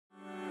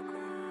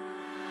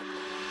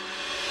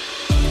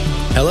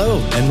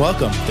and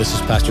welcome. This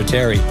is Pastor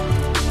Terry,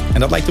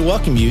 and I'd like to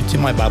welcome you to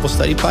my Bible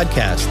study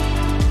podcast.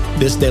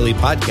 This daily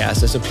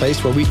podcast is a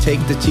place where we take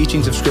the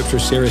teachings of Scripture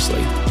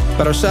seriously,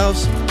 but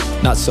ourselves,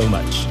 not so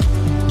much.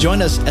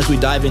 Join us as we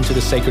dive into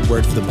the sacred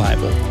words of the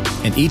Bible,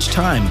 and each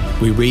time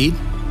we read,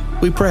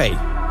 we pray,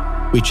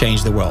 we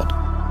change the world.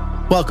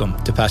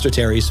 Welcome to Pastor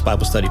Terry's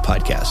Bible Study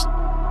Podcast.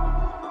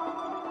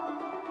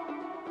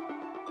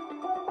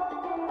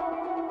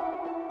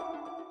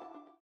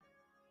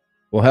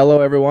 Well,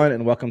 hello, everyone,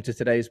 and welcome to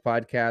today's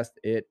podcast.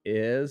 It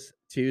is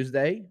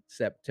Tuesday,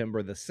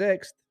 September the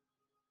 6th,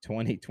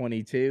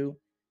 2022,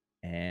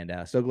 and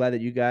so glad that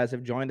you guys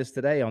have joined us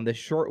today on this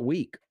short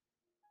week,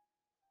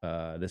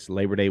 this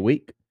Labor Day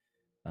week.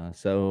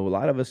 So a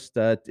lot of us,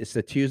 it's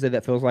a Tuesday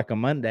that feels like a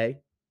Monday.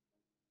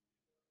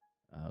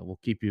 We'll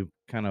keep you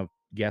kind of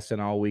guessing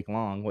all week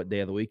long what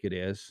day of the week it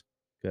is,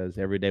 because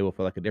every day will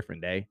feel like a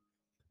different day.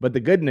 But the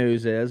good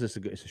news is it's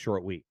a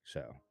short week,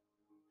 so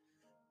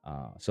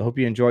hope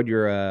you enjoyed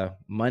your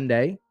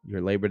Monday,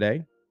 your Labor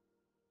Day.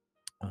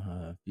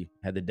 If you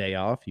had the day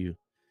off, you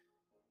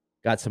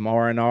got some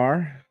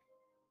R&R,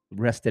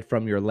 rested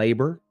from your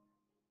labor.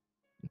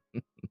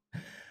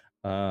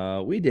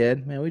 We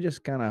did, man. We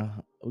kind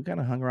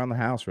of hung around the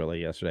house really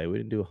yesterday. We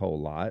didn't do a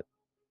whole lot.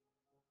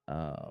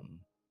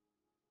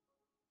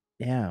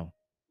 Yeah,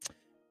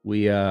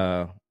 we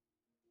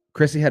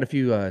Chrissy had a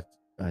few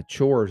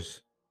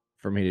chores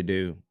for me to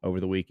do over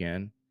the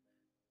weekend.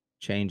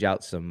 Change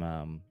out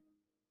some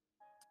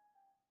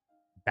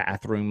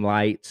bathroom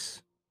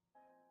lights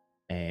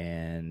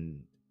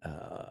and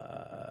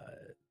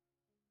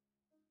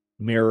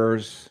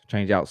mirrors,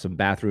 change out some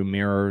bathroom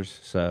mirrors.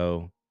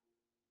 So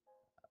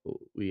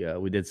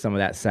we did some of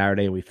that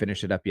Saturday, and we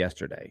finished it up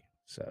yesterday.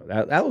 So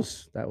that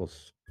was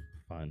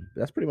fun.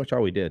 That's pretty much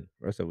all we did.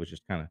 The rest of it was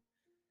just kind of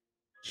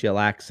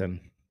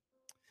chillaxing.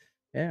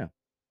 Yeah.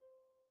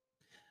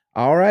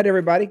 All right,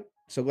 everybody.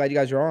 So glad you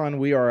guys are on.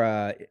 We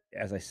are,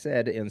 as I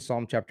said, in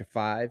Psalm chapter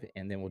 5,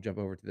 and then we'll jump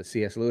over to the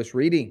C.S. Lewis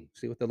reading,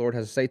 see what the Lord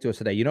has to say to us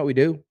today. You know what we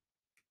do?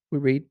 We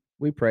read,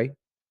 we pray,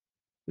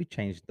 we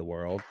change the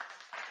world.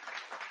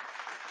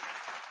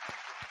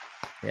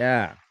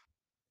 Yeah.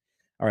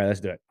 All right,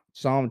 let's do it.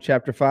 Psalm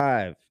chapter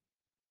 5.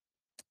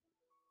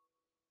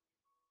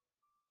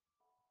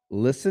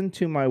 Listen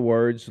to my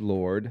words,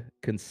 Lord.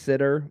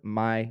 Consider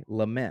my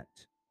lament.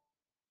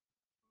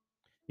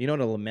 You know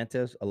what a lament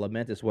is? A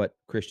lament is what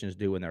Christians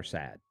do when they're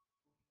sad.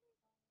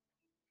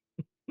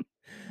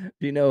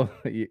 You know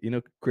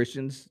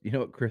Christians,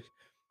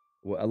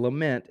 a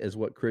lament is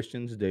what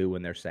Christians do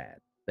when they're sad.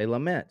 They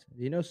lament.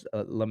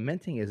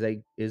 Lamenting is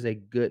a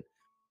good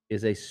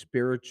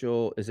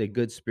spiritual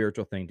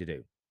thing to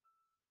do.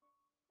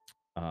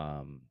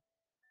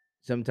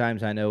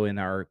 Sometimes I know in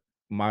our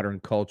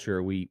modern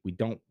culture we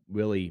don't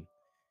really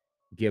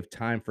give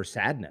time for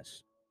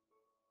sadness.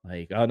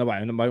 Like, oh,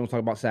 nobody wants to talk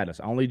about sadness.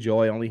 Only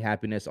joy, only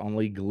happiness,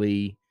 only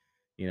glee.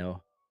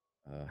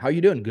 How you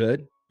doing?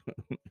 Good.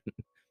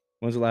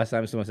 When's the last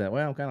time someone said,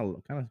 "Well, I'm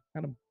kind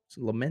of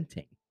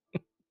lamenting"?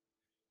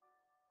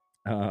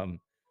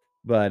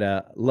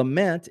 But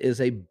lament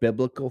is a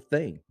biblical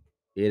thing.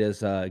 It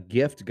is a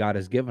gift God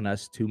has given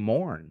us to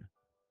mourn,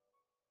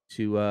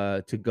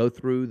 to go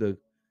through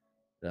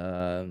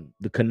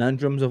the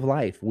conundrums of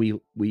life.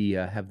 We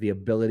have the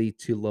ability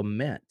to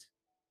lament.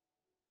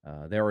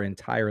 There are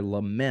entire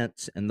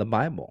laments in the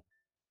Bible,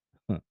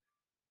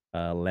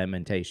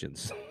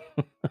 Lamentations.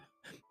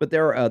 But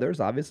there are others.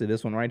 Obviously,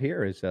 this one right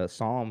here is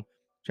Psalm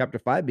chapter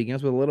 5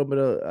 begins with a little bit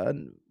of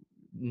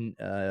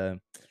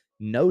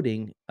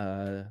noting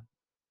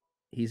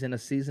he's in a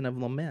season of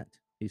lament.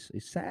 He's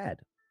sad.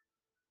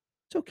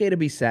 It's okay to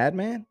be sad,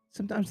 man.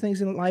 Sometimes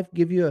things in life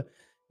give you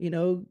you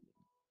know,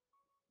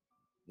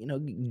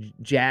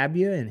 jab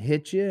you and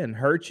hit you and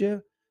hurt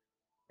you,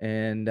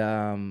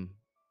 and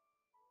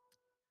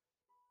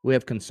we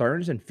have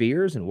concerns and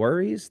fears and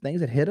worries,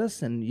 things that hit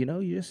us, and you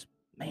just,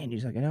 man, you're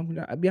just like,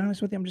 I'll be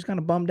honest with you, I'm just kind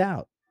of bummed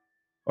out.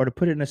 Or to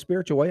put it in a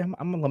spiritual way,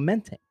 I'm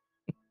lamenting.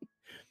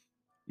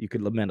 You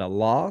could lament a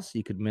loss.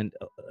 You could lament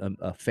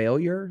a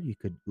failure. You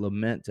could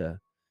lament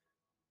a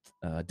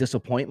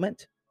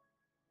disappointment.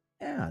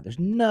 Yeah, there's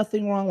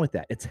nothing wrong with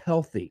that. It's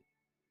healthy.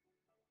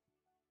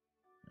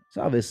 It's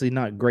obviously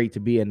not great to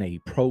be in a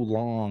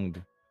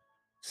prolonged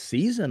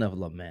season of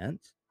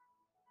lament,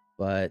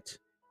 but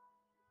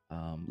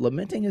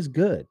lamenting is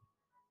good.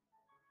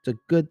 It's a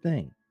good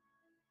thing.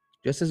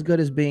 Just as good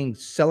as being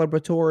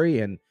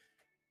celebratory and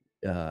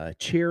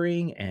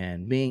cheering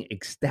and being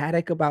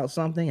ecstatic about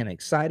something and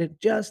excited,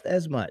 just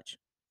as much.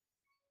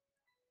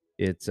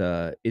 It's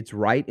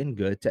right and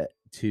good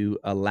to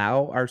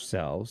allow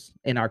ourselves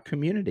in our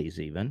communities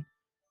even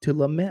to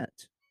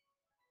lament.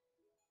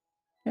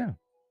 Yeah.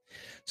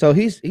 So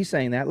he's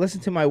saying that. Listen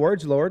to my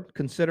words, Lord.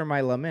 Consider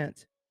my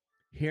lament.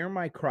 Hear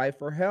my cry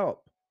for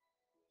help.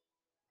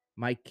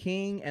 My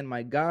King and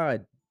my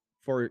God,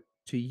 for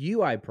to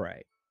you I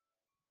pray.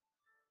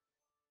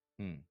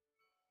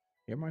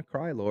 Hear my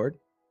cry, Lord.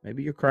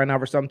 Maybe you're crying out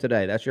for something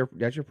today. That's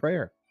your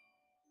prayer.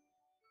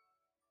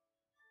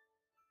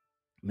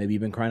 Maybe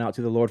you've been crying out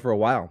to the Lord for a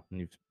while,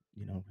 and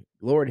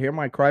Lord, hear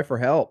my cry for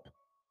help.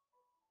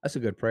 That's a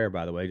good prayer,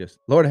 by the way. Just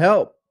Lord,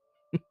 help.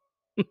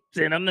 It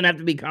doesn't have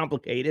to be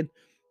complicated.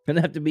 It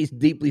doesn't have to be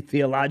deeply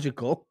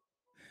theological.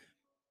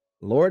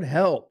 Lord,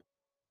 help.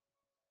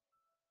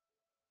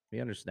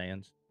 He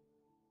understands.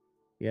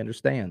 He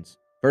understands.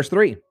 Verse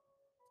 3.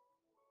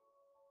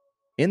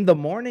 In the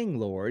morning,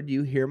 Lord,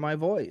 you hear my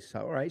voice.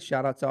 All right.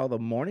 Shout out to all the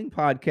morning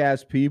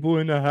podcast people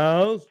in the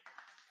house.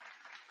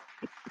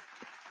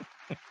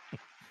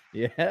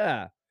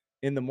 Yeah.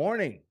 In the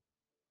morning.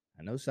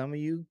 I know some of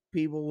you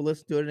people will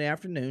listen to it in the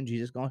afternoon.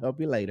 Jesus gonna help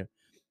you later.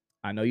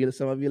 I know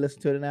some of you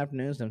listen to it in the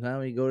afternoon.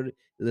 Sometimes you go to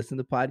listen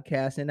to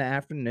podcasts in the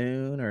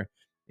afternoon or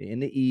in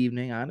the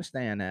evening. I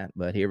understand that,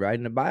 but here, right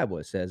in the Bible,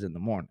 it says in the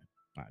morning.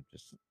 I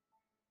just,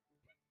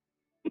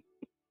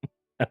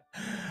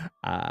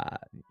 uh,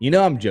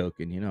 I'm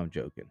joking. I'm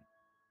joking.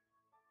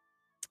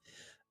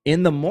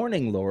 In the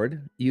morning,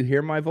 Lord, you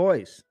hear my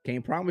voice.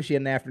 Can't promise you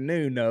in the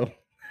afternoon, no.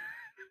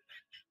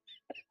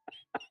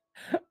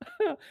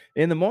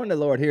 In the morning, the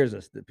Lord hears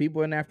us. The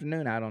people in the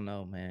afternoon, I don't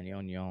know, man. You're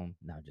on your own.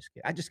 No, just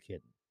kidding. I just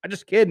kidding. I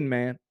just kidding,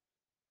 man.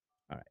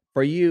 All right.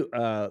 For you,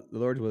 the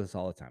Lord's with us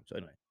all the time. So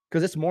anyway,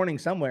 because it's morning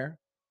somewhere,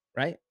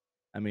 right?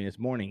 I mean, it's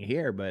morning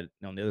here, but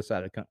on the other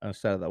side of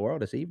side of the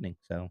world, it's evening.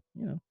 So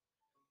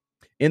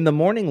in the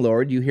morning,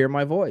 Lord, you hear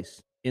my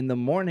voice. In the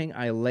morning,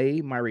 I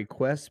lay my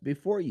requests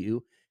before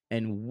you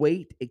and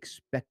wait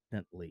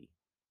expectantly.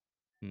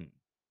 Hmm,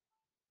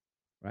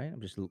 right? I'm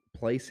just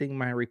placing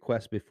my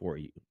request before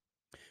you.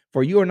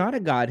 For you are not a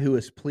God who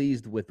is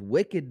pleased with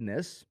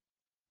wickedness.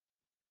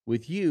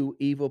 With you,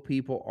 evil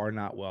people are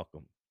not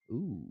welcome.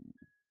 Ooh,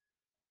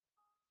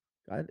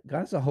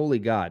 God's a holy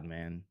God,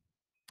 man.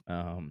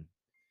 Um,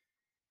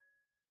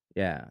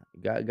 Yeah,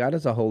 God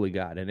is a holy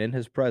God, and in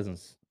His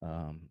presence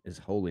is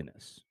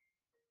holiness,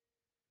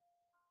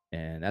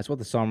 and that's what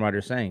the Psalm writer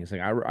is saying. It's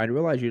like I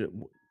realize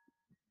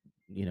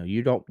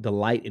you don't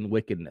delight in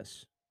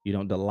wickedness, you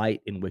don't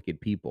delight in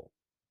wicked people,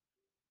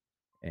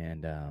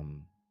 and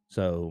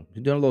so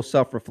you're doing a little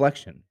self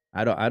reflection.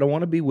 I don't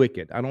want to be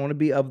wicked. I don't want to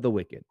be of the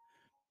wicked.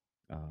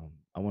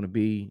 I want to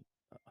be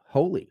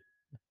holy.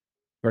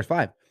 Verse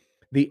 5: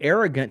 the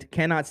arrogant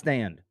cannot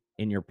stand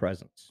in your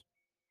presence.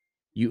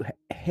 You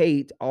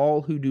hate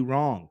all who do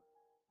wrong.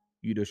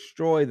 You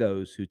destroy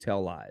those who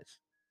tell lies.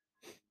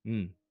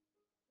 Mm.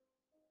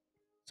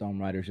 Psalm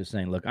writers just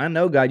saying, "Look, I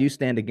know, God, you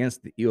stand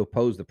against, you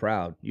oppose the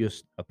proud, you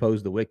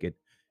oppose the wicked.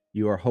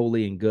 You are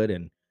holy and good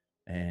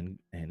and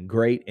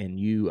great, and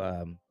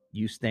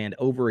you stand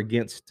over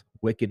against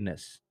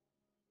wickedness."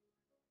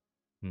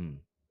 Hmm.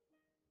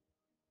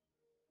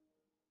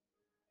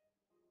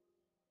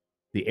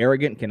 The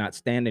arrogant cannot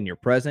stand in your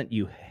presence.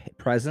 You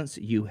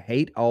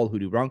hate all who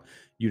do wrong.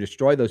 You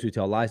destroy those who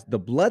tell lies. The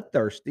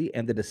bloodthirsty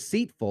and the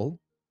deceitful,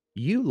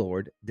 you,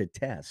 Lord,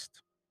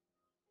 detest.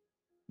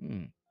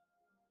 Hmm.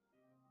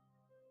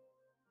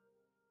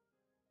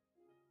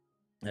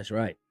 That's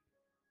right.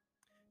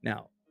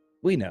 Now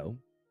we know,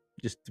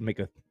 just to make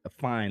a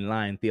fine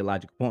line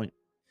theological point.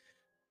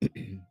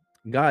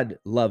 God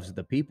loves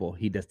the people,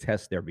 he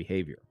detests their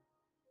behavior.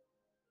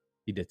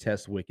 He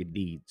detests wicked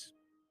deeds.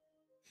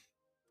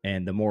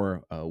 And the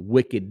more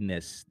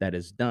wickedness that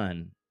is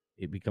done,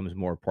 it becomes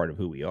more part of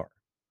who we are.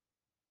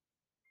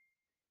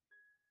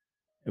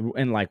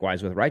 And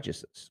likewise with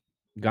righteousness.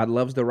 God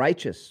loves the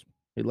righteous.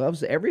 He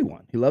loves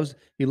everyone. He loves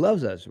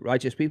us,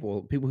 righteous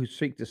people who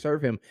seek to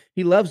serve him.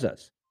 He loves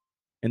us.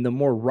 And the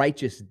more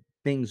righteous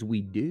things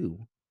we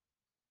do,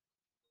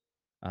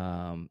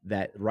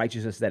 that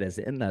righteousness that is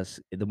in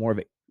us, the more of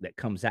it that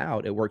comes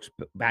out, it works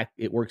back.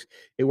 It works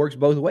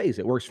both ways.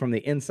 It works from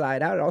the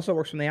inside out. It also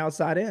works from the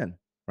outside in,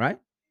 right?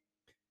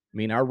 I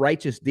mean, our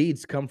righteous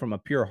deeds come from a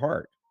pure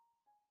heart.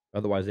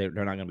 Otherwise, they're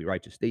not going to be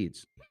righteous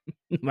deeds,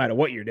 no matter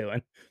what you're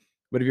doing.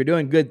 But if you're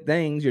doing good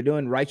things, you're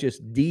doing righteous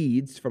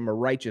deeds from a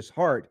righteous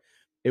heart,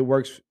 it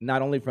works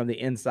not only from the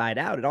inside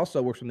out, it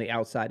also works from the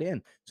outside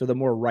in. So the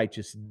more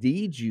righteous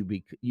deeds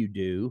you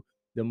do,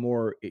 the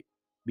more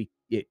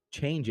it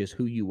changes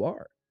who you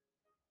are.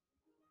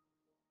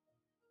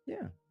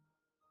 Yeah.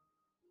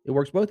 It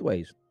works both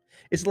ways.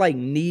 It's like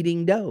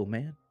kneading dough,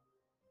 man.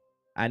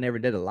 I never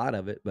did a lot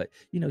of it, but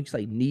it's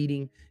like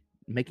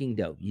making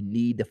dough. You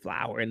knead the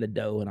flour and the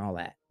dough and all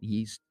that.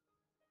 Yeast,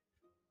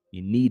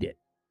 you knead it.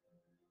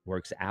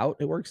 Works out,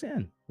 it works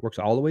in. Works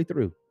all the way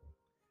through.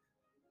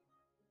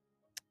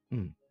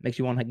 Makes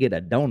you want to get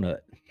a donut.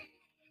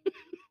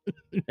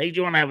 Makes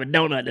you want to have a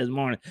donut this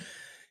morning.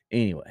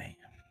 Anyway.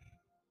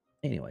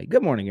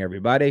 Good morning,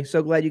 everybody.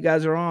 So glad you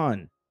guys are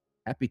on.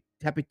 Happy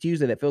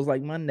Tuesday. That feels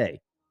like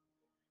Monday.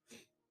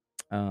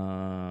 Where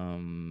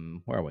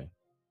are we?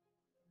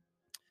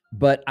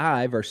 But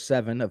I, verse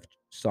 7 of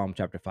Psalm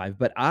chapter 5,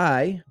 but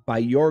I, by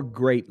your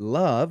great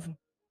love,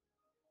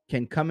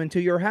 can come into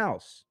your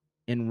house.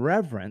 In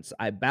reverence,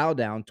 I bow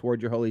down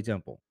toward your holy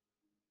temple.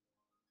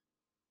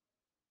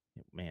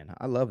 Man,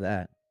 I love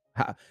that.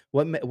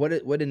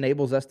 What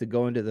enables us to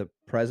go into the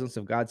presence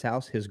of God's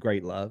house? His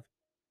great love.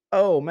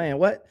 Oh man,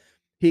 what?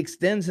 He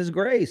extends his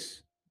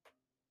grace.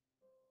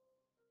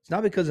 It's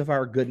not because of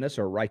our goodness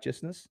or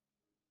righteousness,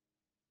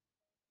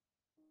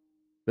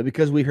 but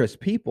because we are his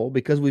people,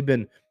 because we've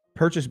been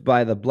purchased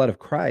by the blood of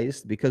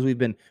Christ, because we've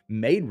been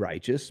made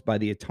righteous by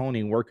the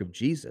atoning work of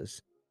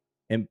Jesus.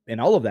 And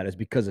all of that is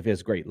because of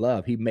his great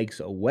love. He makes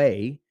a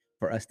way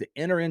for us to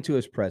enter into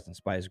his presence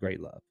by his great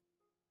love.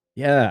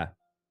 Yeah.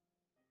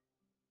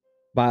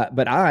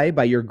 But I,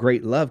 by your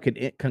great love,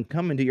 can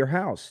come into your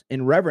house.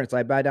 In reverence,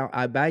 I bow down.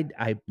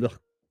 Ugh.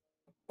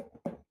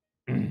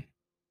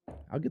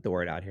 I'll get the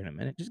word out here in a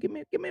minute. Just give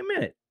me a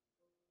minute.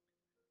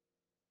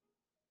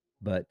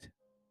 But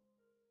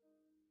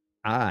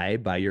I,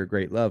 by your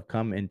great love,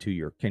 come into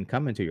your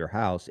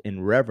house.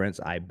 In reverence,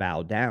 I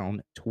bow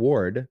down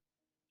toward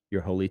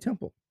your holy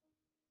temple.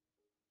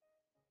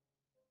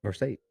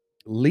 Verse 8.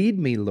 Lead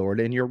me, Lord,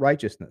 in your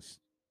righteousness.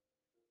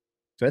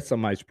 So that's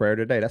somebody's prayer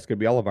today. That's going to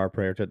be all of our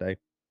prayer today.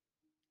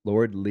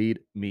 Lord,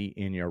 lead me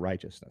in your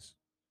righteousness.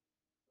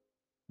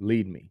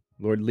 Lead me.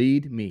 Lord,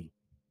 lead me.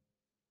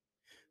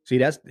 See,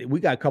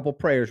 we got a couple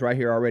prayers right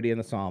here already in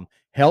the psalm.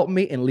 Help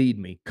me and lead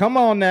me. Come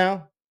on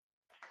now.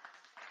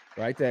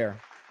 Right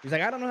there. He's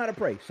like, I don't know how to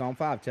pray. Psalm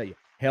 5 tell you,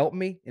 help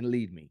me and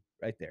lead me.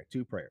 Right there.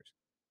 2 prayers.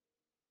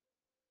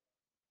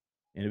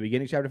 In the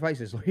beginning, chapter 5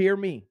 says, hear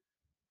me.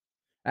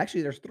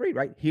 Actually, there's 3,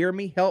 right? Hear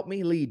me, help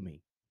me, lead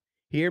me.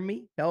 Hear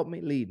me, help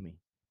me, lead me.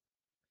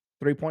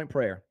 3-point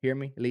prayer. Hear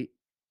me,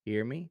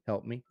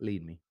 help me,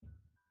 lead me.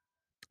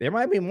 There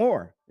might be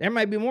more. There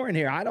might be more in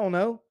here. I don't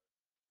know.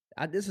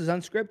 This is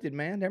unscripted,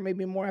 man. There may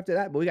be more after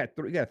that, but we got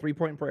a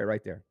 3-point prayer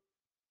right there.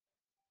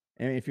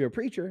 And if you're a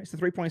preacher, it's a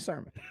 3-point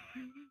sermon.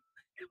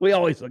 We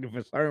always looking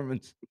for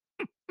sermons.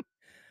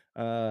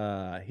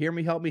 Hear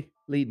me, help me,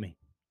 lead me.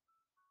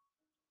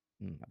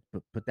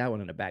 Put that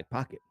one in the back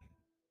pocket.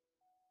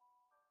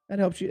 That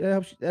helps you.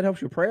 That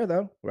helps your prayer,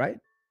 though, right?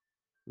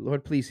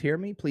 Lord, please hear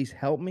me, please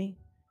help me,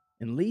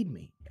 and lead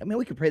me. I mean,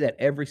 we can pray that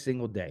every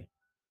single day.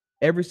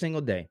 Every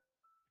single day.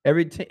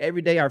 Every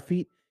day our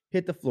feet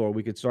hit the floor,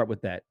 we could start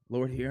with that.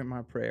 Lord, hear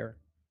my prayer.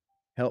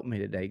 Help me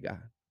today,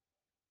 God,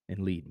 and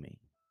lead me.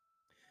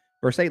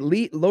 Verse 8,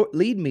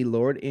 lead me,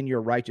 Lord, in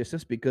your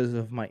righteousness because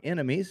of my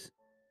enemies.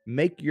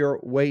 Make your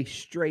way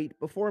straight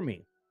before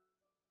me.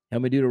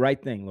 Help me do the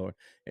right thing, Lord.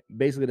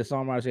 Basically, the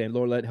psalm writer saying,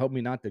 Lord, help me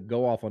not to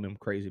go off on them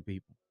crazy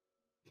people.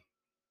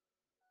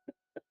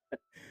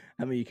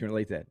 How many of you can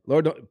relate to that?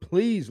 Lord,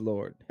 please,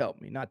 Lord, help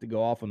me not to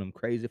go off on them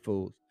crazy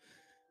fools.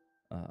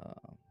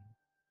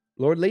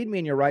 Lord, lead me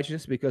in your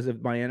righteousness because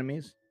of my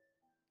enemies.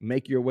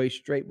 Make your way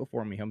straight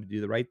before me. Help me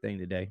do the right thing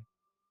today.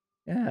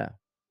 Yeah.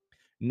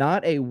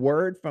 Not a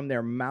word from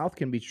their mouth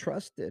can be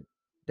trusted.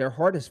 Their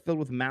heart is filled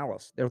with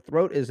malice. Their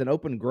throat is an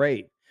open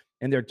grave.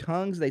 And their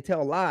tongues, they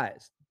tell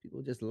lies.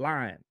 People just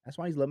lying. That's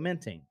why he's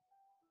lamenting.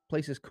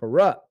 Place is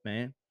corrupt,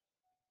 man.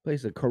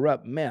 Place a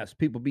corrupt mess.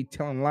 People be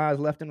telling lies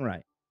left and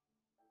right.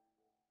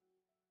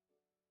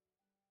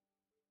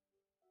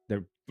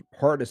 Their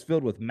heart is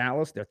filled with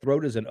malice. Their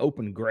throat is an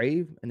open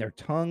grave. And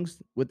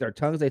with their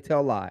tongues, they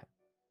tell lies.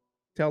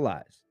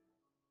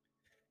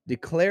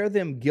 Declare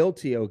them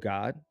guilty, O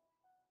God.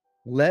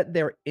 Let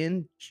their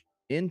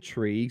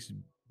intrigues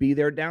be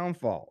their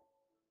downfall.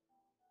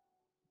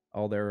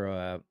 All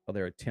their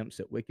attempts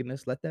at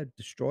wickedness, let that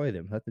destroy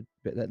them. Let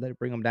it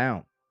bring them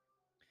down.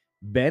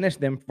 Banish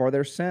them for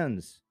their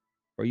sins,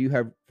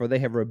 for they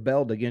have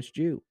rebelled against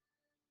you.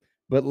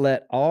 But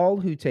let all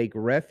who take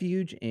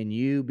refuge in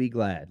you be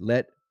glad.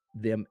 Let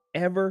them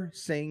ever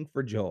sing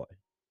for joy.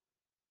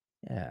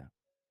 Yeah.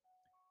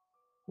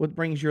 What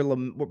takes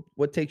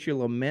your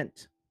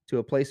lament to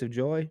a place of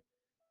joy?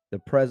 The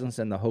presence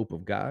and the hope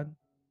of God.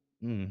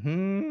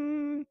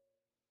 You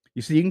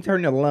see, you can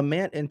turn the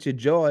lament into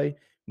joy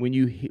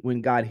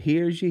when God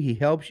hears you, He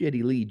helps you, and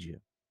He leads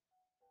you.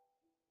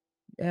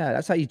 Yeah,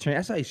 that's how you turn.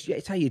 That's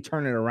how you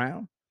turn it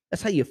around.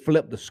 That's how you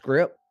flip the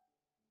script.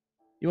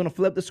 You want to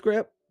flip the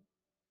script?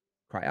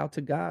 Cry out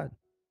to God.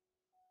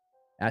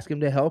 Ask Him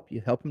to help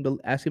you.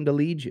 Ask Him to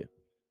lead you,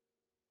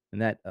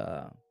 and that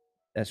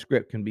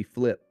script can be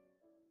flipped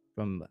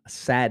from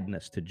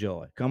sadness to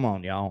joy. Come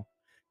on, y'all.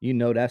 You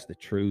know that's the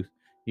truth.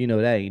 You know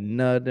that ain't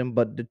nothing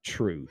but the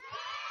truth.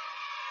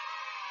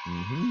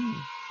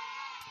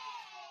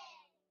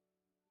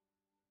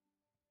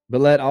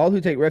 But let all who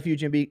take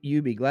refuge in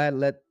you be glad.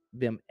 Let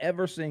them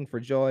ever sing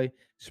for joy.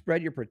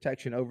 Spread your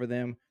protection over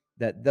them,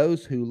 that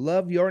those who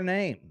love your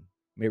name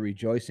may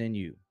rejoice in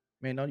you.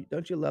 Man,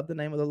 don't you love the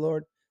name of the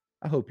Lord?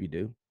 I hope you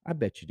do. I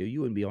bet you do.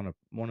 You wouldn't be on a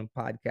morning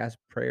podcast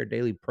prayer,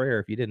 daily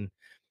prayer if you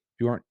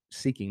weren't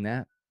seeking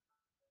that.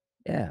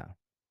 Yeah.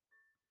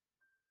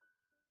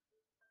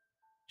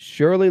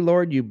 Surely,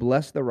 Lord, you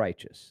bless the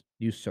righteous.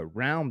 You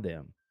surround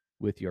them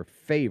with your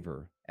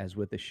favor as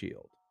with a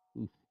shield.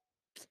 Oof.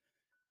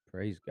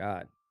 Praise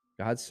God.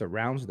 God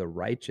surrounds the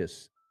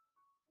righteous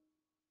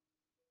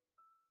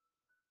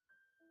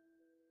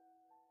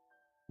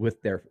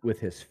with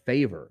his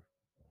favor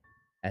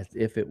as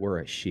if it were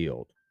a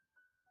shield.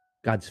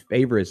 God's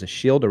favor is a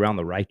shield around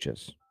the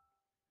righteous.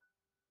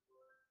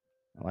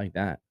 I like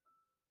that.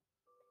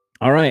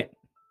 All right.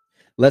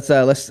 Let's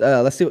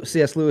see what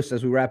C.S. Lewis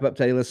as we wrap up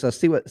today. Let's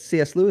see what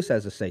C.S. Lewis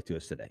has to say to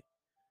us today.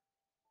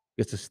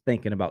 Gets us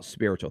thinking about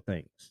spiritual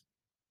things.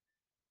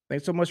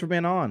 Thanks so much for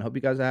being on. Hope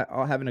you guys are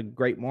all having a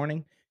great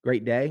morning,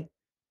 great day.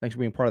 Thanks for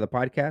being part of the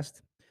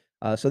podcast.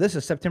 So this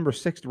is September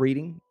 6th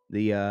reading.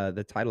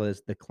 The title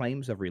is "The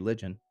Claims of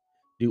Religion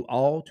Do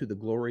All to the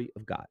Glory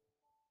of God."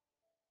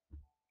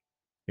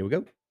 Here we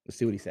go. Let's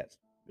see what he says.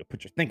 Go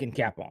put your thinking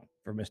cap on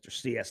for Mr.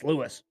 C.S.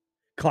 Lewis,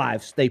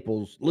 Clive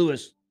Staples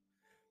Lewis.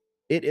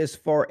 It is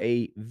for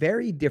a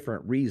very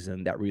different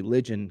reason that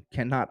religion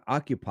cannot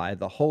occupy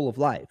the whole of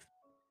life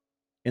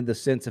in the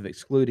sense of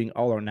excluding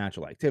all our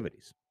natural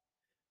activities.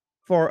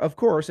 For, of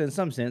course, in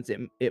some sense,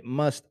 it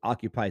must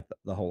occupy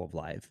the whole of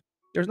life.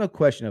 There's no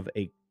question of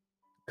a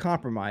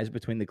compromise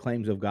between the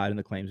claims of God and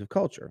the claims of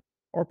culture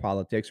or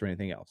politics or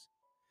anything else.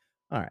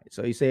 All right.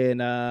 So he's saying,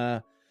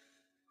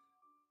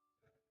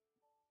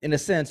 in a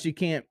sense, you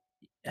can't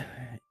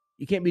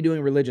be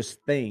doing religious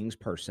things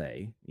per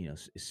se,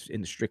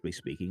 in strictly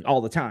speaking,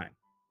 all the time,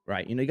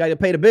 right? You got to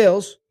pay the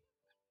bills.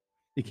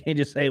 You can't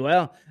just say,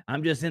 "Well,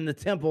 I'm just in the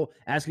temple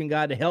asking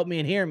God to help me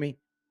and hear me."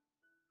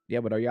 Yeah,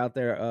 but are you out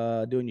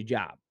there doing your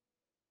job?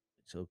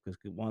 So,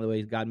 because one of the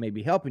ways God may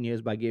be helping you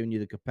is by giving you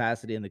the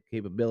capacity and the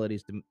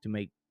capabilities to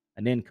make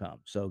an income.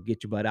 So,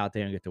 get your butt out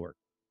there and get to work.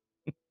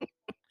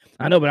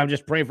 I know, but I'm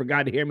just praying for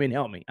God to hear me and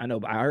help me. I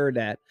know, but I heard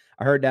that.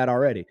 I heard that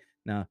already.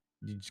 Now,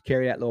 you just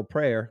carry that little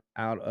prayer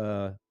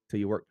out to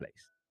your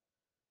workplace.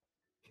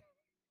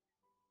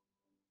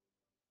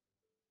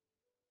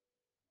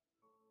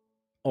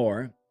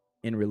 Or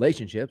in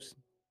relationships,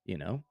 you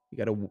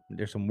got to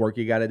there's some work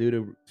you got to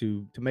do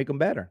to make them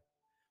better.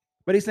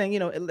 But he's saying,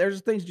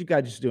 there's things you got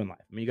to just do in life.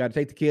 I mean, you got to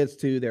take the kids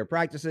to their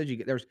practices.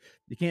 You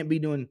can't be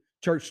doing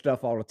church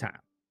stuff all the time.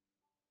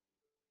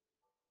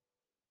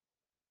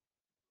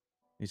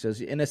 He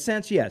says, in a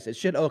sense, yes, it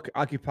should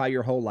occupy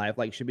your whole life,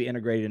 like it should be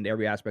integrated into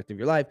every aspect of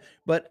your life.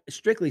 But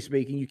strictly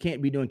speaking, you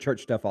can't be doing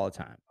church stuff all the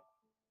time.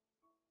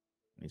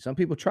 I mean, some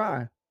people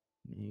try.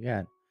 You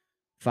got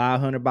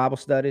 500 Bible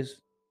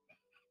studies,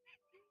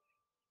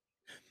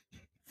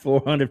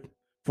 400,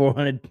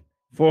 400,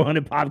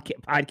 400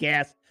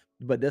 podcasts.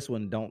 But this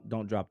one,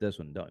 don't drop this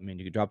one. I mean,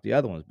 you can drop the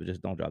other ones, but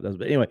just don't drop those.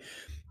 But anyway,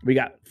 we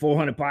got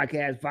 400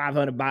 podcasts,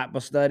 500 Bible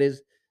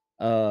studies.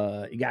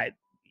 You got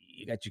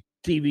your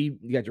TV,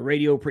 you got your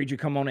radio preacher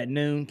come on at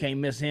noon. Can't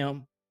miss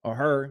him or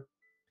her.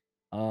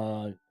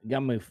 Got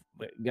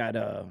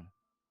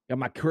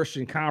my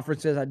Christian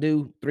conferences I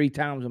do 3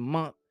 times a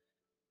month.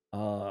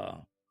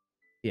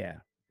 Yeah,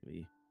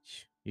 you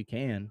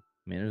can.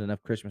 I mean, there's enough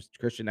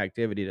Christian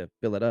activity to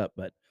fill it up,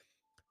 but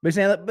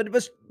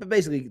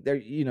basically,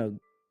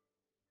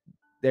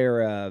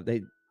 you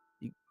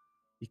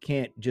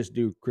can't just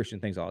do Christian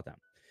things all the time.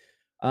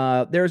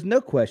 There is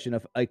no question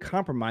of a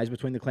compromise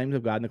between the claims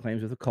of God and the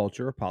claims of the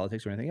culture or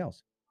politics or anything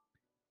else.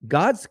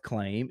 God's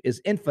claim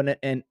is infinite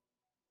and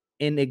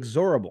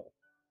inexorable.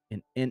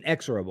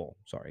 Inexorable.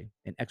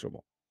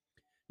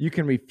 You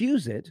can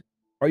refuse it,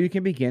 or you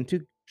can begin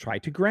to try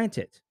to grant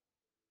it.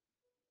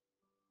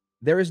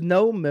 There is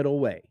no middle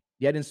way.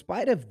 Yet, in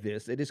spite of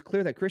this, it is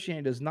clear that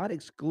Christianity does not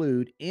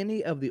exclude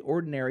any of the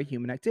ordinary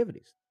human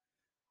activities.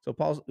 So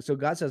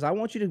God says, I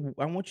want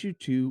you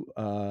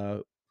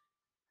to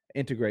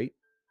integrate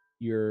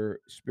your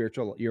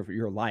spiritual,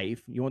 your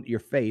life, you want your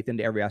faith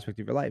into every aspect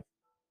of your life.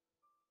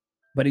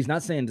 But He's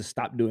not saying to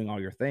stop doing all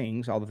your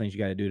things, all the things you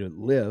got to do to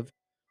live.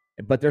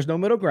 But there's no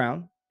middle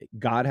ground.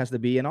 God has to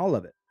be in all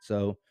of it.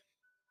 So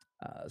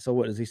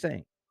what is He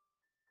saying?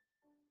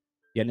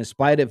 Yet, in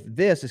spite of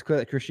this, it's clear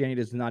that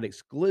Christianity does not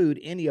exclude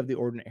any of the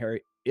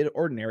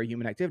ordinary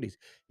human activities.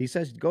 He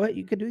says, go ahead,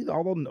 you can do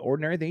all the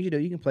ordinary things you do.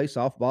 You can play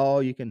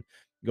softball, you can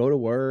go to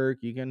work,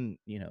 you can,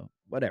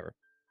 whatever.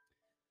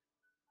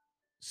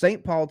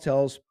 St. Paul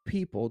tells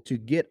people to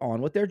get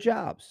on with their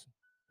jobs.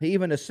 He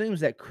even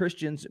assumes that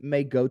Christians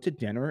may go to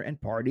dinner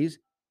and parties,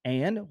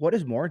 and what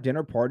is more,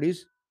 dinner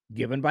parties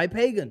given by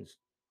pagans.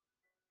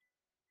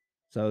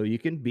 So you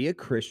can be a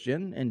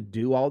Christian and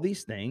do all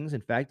these things.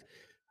 In fact,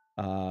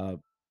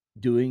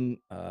 doing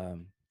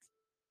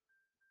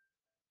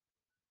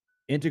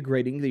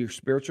integrating your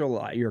spiritual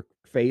life, your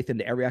faith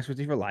into every aspect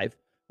of your life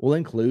will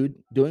include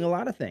doing a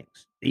lot of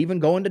things, even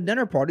going to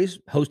dinner parties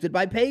hosted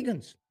by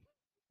pagans.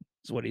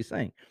 That's what he's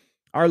saying.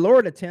 Our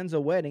Lord attends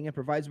a wedding and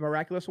provides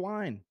miraculous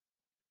wine.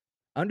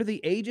 Under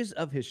the ages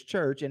of his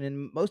church and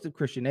in most of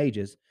Christian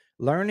ages,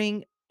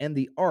 learning and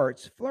the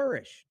arts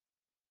flourish.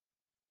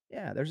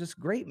 Yeah, there's this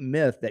great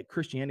myth that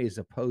Christianity is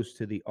opposed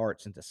to the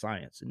arts and to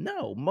science.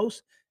 No,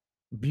 most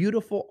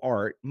beautiful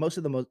art,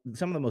 some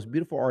of the most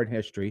beautiful art in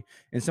history,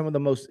 and some of the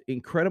most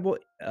incredible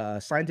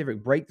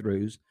scientific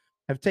breakthroughs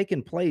have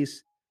taken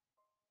place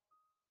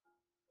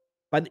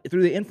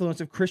through the influence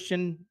of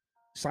Christian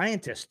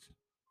scientists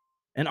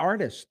and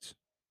artists.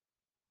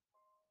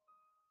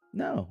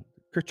 No,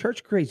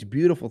 church creates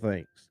beautiful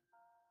things.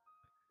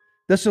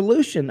 The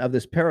solution of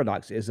this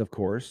paradox is, of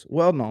course,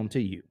 well known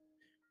to you.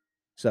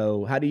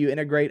 So, how do you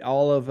integrate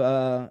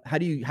how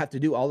do you have to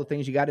do all the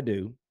things you got to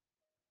do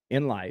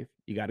in life?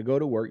 You got to go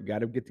to work. You got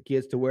to get the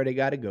kids to where they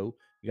got to go.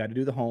 You got to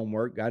do the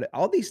homework. Got to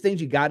all these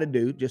things you got to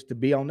do just to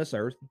be on this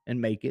earth and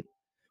make it,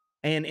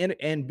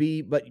 and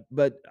be,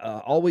 but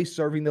always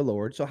serving the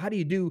Lord. So how do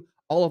you do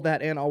all of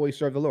that and always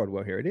serve the Lord?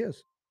 Well, here it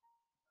is.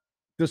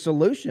 The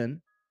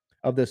solution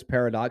of this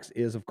paradox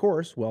is, of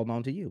course, well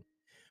known to you.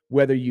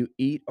 Whether you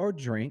eat or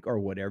drink or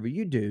whatever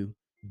you do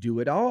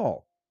it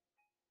all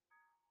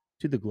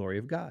to the glory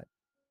of God.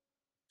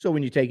 So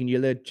when you're taking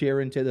your little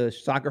chair into the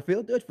soccer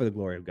field, do it for the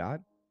glory of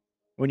God.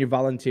 When you're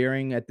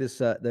volunteering at this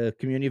the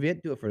community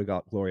event, do it for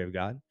the glory of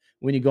God.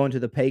 When you go into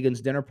the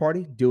pagans dinner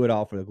party, do it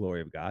all for the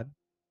glory of God.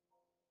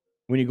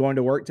 When you're going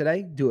to work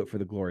today, do it for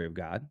the glory of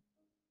God.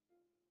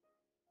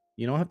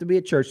 You don't have to be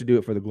at church to do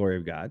it for the glory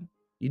of God.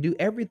 You do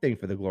everything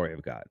for the glory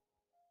of God.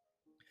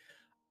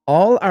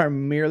 All our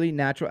merely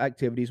natural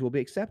activities will be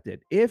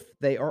accepted if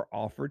they are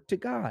offered to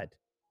God.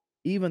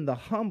 Even the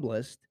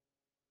humblest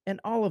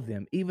and all of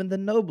them, even the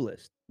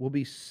noblest, will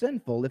be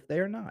sinful if they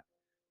are not.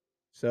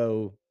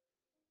 So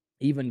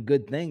even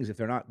good things, if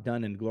they're not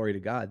done in glory to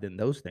God, then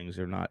those things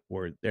are not,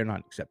 or they're not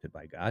accepted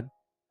by God.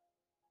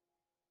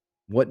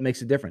 What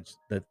makes a difference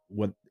that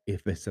what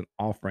if it's an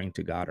offering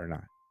to God or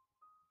not?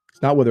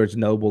 It's not whether it's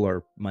noble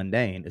or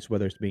mundane, it's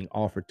whether it's being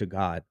offered to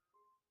God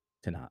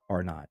to not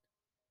or not.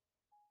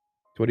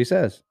 That's what he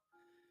says.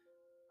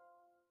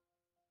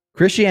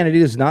 Christianity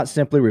does not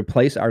simply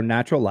replace our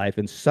natural life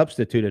and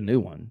substitute a new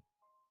one.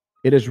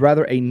 It is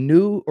rather a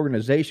new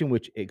organization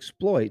which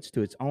exploits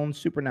to its own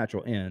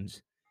supernatural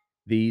ends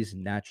these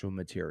natural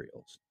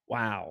materials.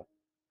 Wow.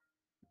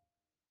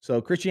 So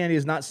Christianity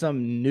is not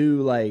some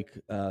new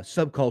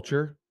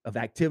subculture of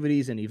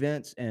activities and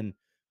events and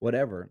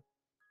whatever.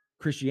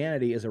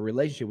 Christianity is a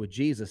relationship with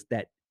Jesus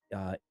that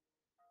uh,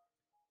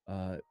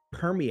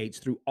 permeates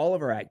through all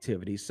of our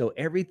activities. So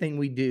everything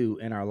we do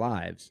in our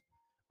lives,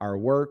 our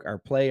work, our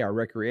play, our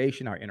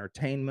recreation, our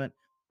entertainment,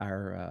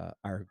 our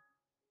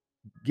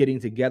getting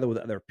together with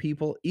other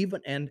people,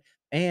 even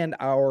and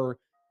our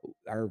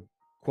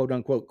quote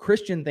unquote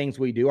Christian things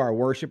we do, our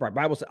worship, our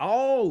Bible,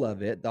 all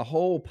of it, the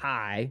whole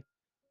pie,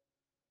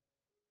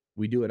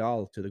 we do it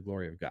all to the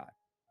glory of God.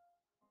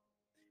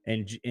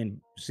 And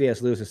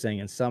C.S. Lewis is saying,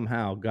 and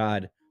somehow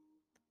God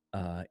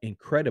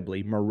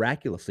incredibly,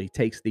 miraculously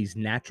takes these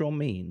natural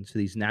means,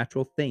 these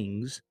natural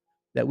things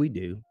that we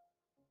do,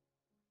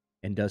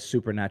 and does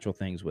supernatural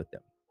things with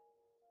them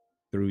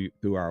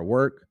through our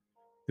work,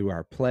 through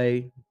our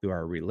play, through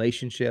our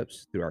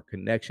relationships, through our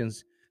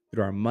connections,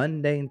 through our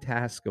mundane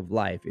task of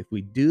life. If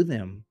we do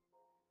them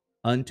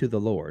unto the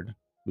Lord,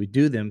 we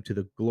do them to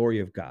the glory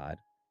of God,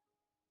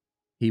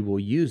 he will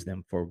use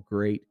them for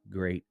great,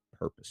 great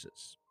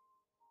purposes.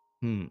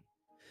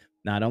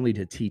 Not only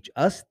to teach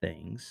us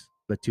things,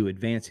 but to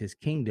advance his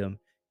kingdom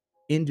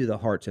into the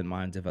hearts and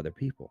minds of other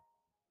people.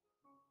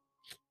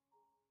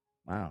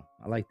 Wow,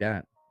 I like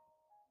that.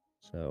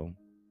 So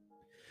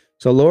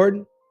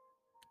Lord,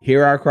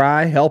 hear our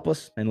cry, help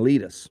us and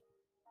lead us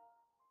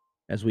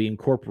as we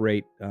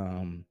incorporate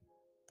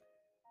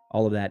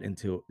all of that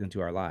into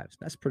our lives.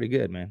 That's pretty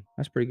good, man.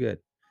 That's pretty good.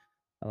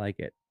 I like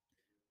it.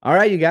 All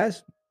right, you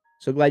guys.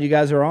 So glad you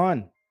guys are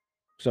on.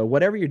 So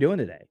whatever you're doing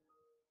today,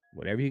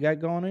 whatever you got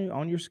going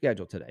on your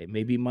schedule today,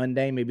 maybe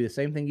Monday, maybe the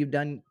same thing you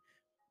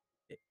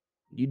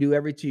do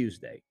every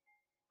Tuesday.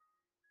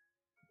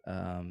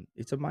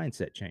 It's a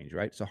mindset change,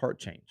 right? It's a heart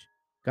change.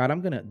 God,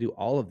 I'm going to do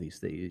all of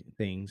these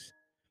things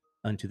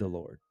unto the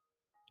Lord.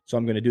 So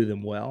I'm going to do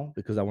them well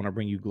because I want to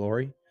bring you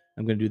glory.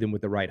 I'm going to do them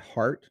with the right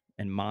heart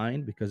and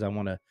mind because I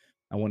want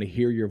to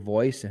hear your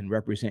voice and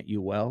represent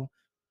you well.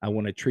 I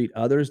want to treat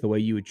others the way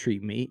you would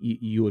treat me.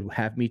 You would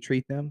have me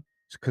treat them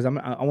because I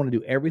want to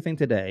do everything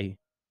today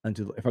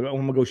unto. If I'm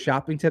going to go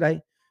shopping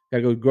today,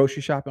 gotta go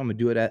grocery shopping. I'm going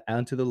to do it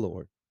unto the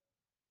Lord.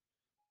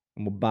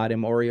 I'm going to buy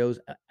them Oreos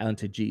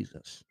unto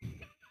Jesus.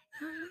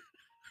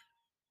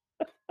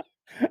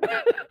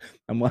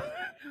 I'm gonna,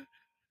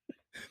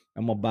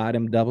 I'm gonna buy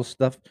them double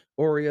stuffed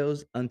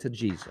Oreos unto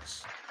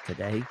Jesus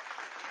today,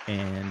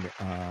 and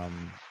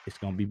it's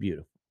gonna be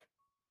beautiful.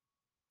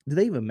 Do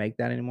they even make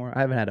that anymore?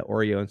 I haven't had an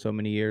Oreo in so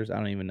many years. I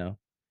don't even know.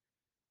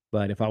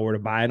 But if I were to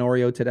buy an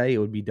Oreo today, it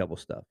would be double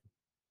stuffed.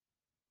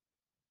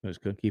 I'm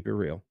just gonna keep it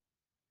real.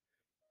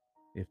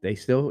 If they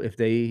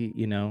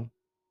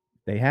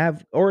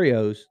have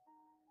Oreos,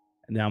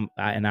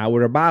 and I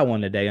were to buy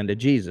one today unto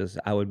Jesus,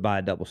 I would buy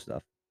a double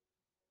stuff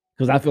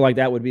because I feel like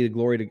that would be the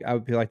glory to. I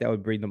would feel like that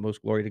would bring the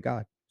most glory to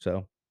God.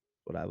 So,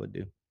 what I would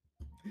do.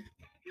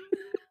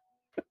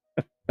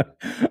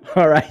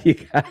 All right, you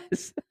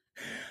guys.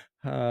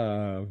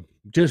 Uh,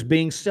 just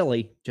being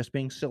silly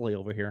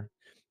over here.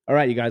 All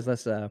right, you guys,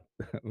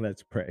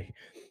 let's pray.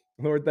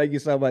 Lord, thank you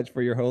so much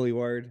for your holy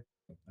word.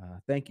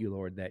 Thank you,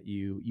 Lord, that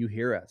you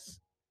hear us.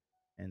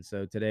 And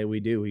so today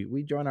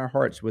we join our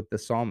hearts with the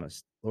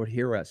psalmist. Lord,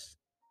 hear us,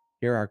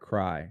 hear our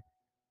cry.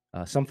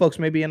 Some folks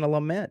may be in a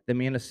lament, they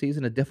may be in a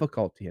season of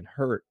difficulty and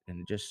hurt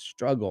and just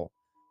struggle.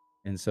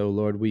 And so,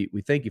 Lord, we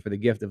thank you for the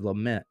gift of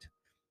lament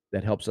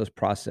that helps us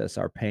process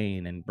our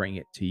pain and bring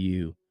it to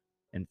you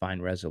and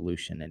find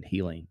resolution and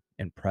healing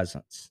and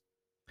presence.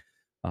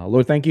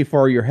 Lord, thank you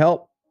for your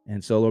help.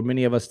 And so, Lord,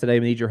 many of us today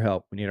need your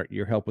help. We need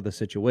your help with the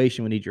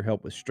situation. We need your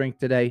help with strength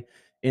today,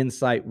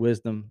 insight,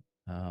 wisdom.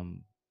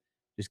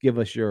 Just give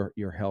us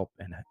your help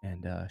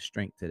and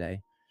strength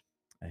today.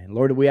 And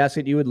Lord, we ask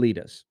that you would lead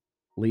us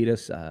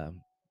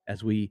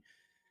as we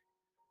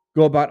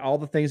go about all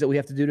the things that we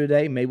have to do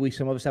today. Maybe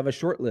some of us have a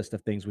short list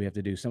of things we have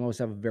to do. Some of us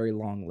have a very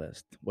long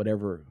list,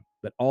 whatever,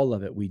 but all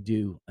of it we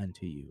do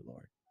unto you,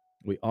 Lord.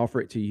 We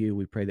offer it to you.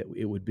 We pray that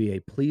it would be a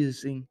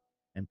pleasing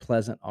and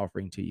pleasant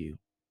offering to you,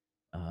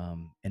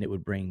 and it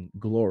would bring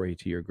glory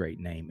to your great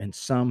name in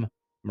some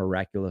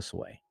miraculous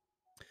way.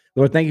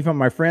 Lord, thank you for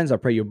my friends. I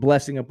pray your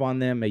blessing upon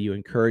them. May you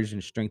encourage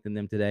and strengthen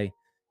them today.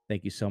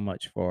 Thank you so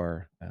much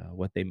for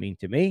what they mean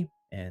to me.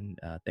 And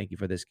thank you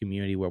for this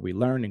community where we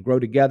learn and grow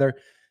together,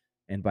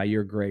 and by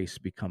your grace,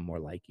 become more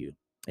like you.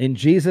 In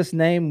Jesus'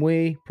 name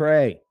we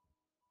pray.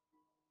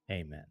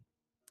 Amen.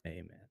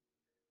 Amen.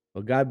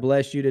 Well, God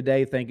bless you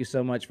today. Thank you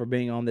so much for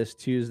being on this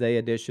Tuesday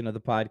edition of the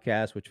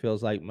podcast, which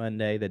feels like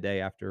Monday, the day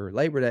after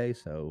Labor Day.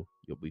 So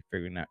you'll be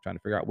trying to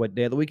figure out what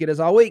day of the week it is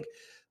all week.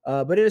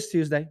 But it is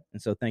Tuesday.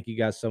 And so thank you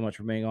guys so much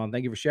for being on.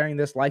 Thank you for sharing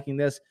this, liking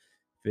this.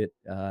 If it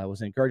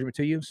was an encouragement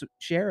to you,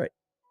 share it.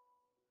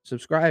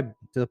 Subscribe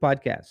to the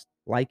podcast.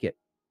 Like it.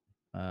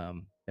 That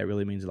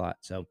really means a lot.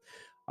 So,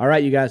 all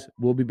right, you guys,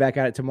 we'll be back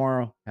at it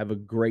tomorrow. Have a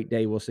great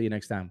day. We'll see you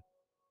next time.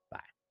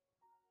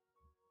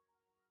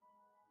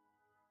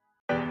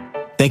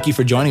 Thank you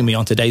for joining me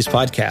on today's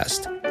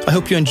podcast. I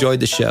hope you enjoyed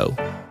the show.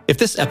 If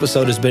this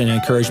episode has been an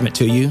encouragement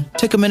to you,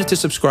 take a minute to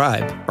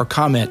subscribe or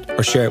comment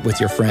or share it with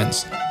your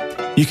friends.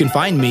 You can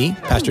find me,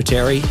 Pastor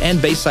Terry,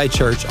 and Bayside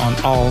Church on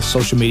all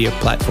social media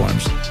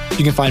platforms.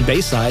 You can find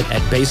Bayside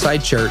at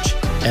Bayside Church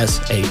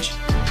SH.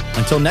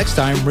 Until next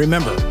time,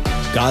 remember,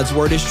 God's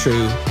word is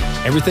true.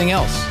 Everything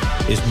else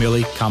is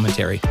merely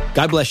commentary.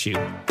 God bless you.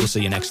 We'll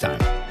see you next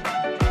time.